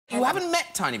You haven't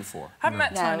met Tinie before? I haven't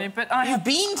met Tinie, but I have... You've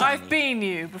been Tinie? I've been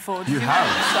you before. You have?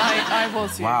 I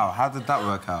was you. Wow, how did that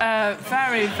work out?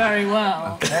 Very, very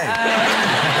well. Okay.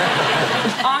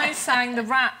 I sang the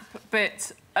rap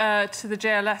bit to the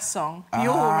JLS song.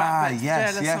 Your rap bit to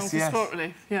JLS song for Sport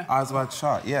Relief. Yeah. Eyes Wide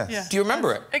Shut, yes. Yeah. Do you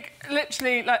remember it?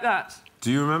 Literally like that. Do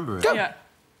you remember it? Go. Yeah.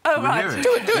 Oh, Can we right. hear it?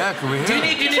 Do it. Yeah, can we hear it? Do you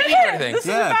need me for anything? This is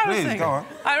Yeah, embarrassing. please, go on.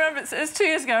 I remember it was 2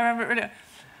 years ago. I remember it really.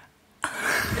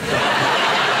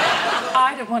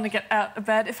 I don't want to get out of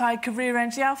bed. If I could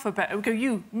rearrange the alphabet, it would go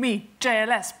U, me,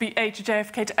 JLS, BH,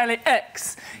 JFK to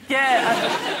LAX.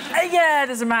 Yeah, yeah,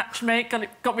 there's a match, mate.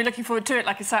 Got me looking forward to it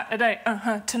like a Saturday.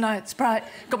 Tonight's bright.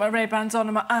 Got my Ray-Bans on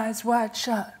and my eyes wide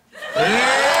shut. Very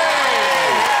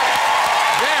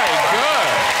good.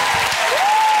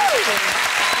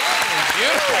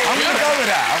 I'm going to go with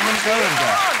that.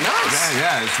 Nice.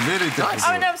 Yeah, it's really difficult. I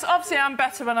mean, obviously, I'm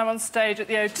better when I'm on stage at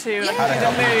the O2, like,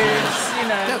 the moves, you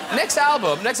know. No, next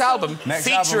album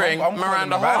featuring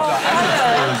Miranda Hart.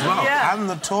 As well. Yeah. And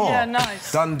the tour. Yeah,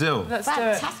 nice. Done deal. Let's do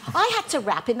it. I had to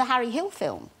rap in the Harry Hill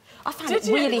film. I found Did it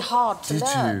you? really hard to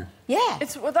learn. you? Yeah.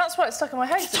 Well, that's why it's stuck in my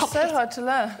head. It's so hard to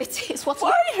learn. It's what.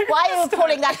 Why are you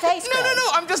pulling that face? No,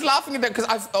 I'm just laughing at that because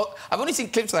I've only seen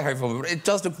clips of the Harry film, but it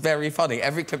does look very funny.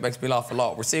 Every clip makes me laugh a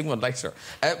lot. We're seeing one later.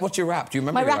 What's your rap? Do you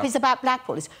remember My rap is about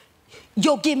Blackpool. It's,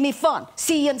 yo, give me fun,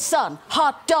 sea and sun,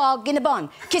 hot dog in a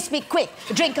bun, kiss me quick,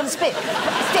 a drink on a spit, a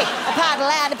stick, a paddle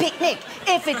and a picnic.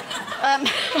 If it, I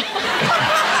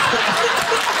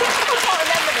can't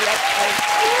remember the rest.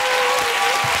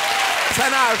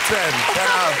 10 out of 10. 10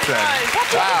 out of 10.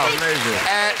 Wow, amazing.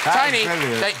 Tinie,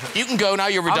 you can go now.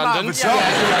 You're redundant. I'm out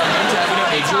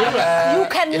of the You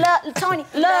can learn, Tinie,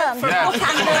 learn. Yeah. You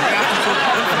can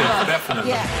learn.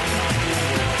 Definitely. Yeah.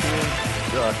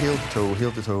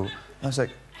 Heel to toe. I was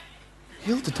like,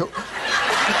 heel to toe?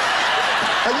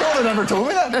 And you would have never told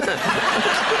me that. I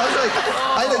was like,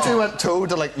 I literally went toe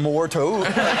to, like, more toe.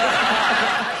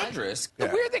 Dangerous. The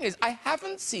weird thing is, I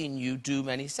haven't seen you do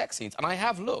many sex scenes, and I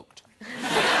have looked. They're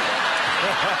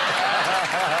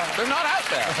not out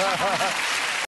there.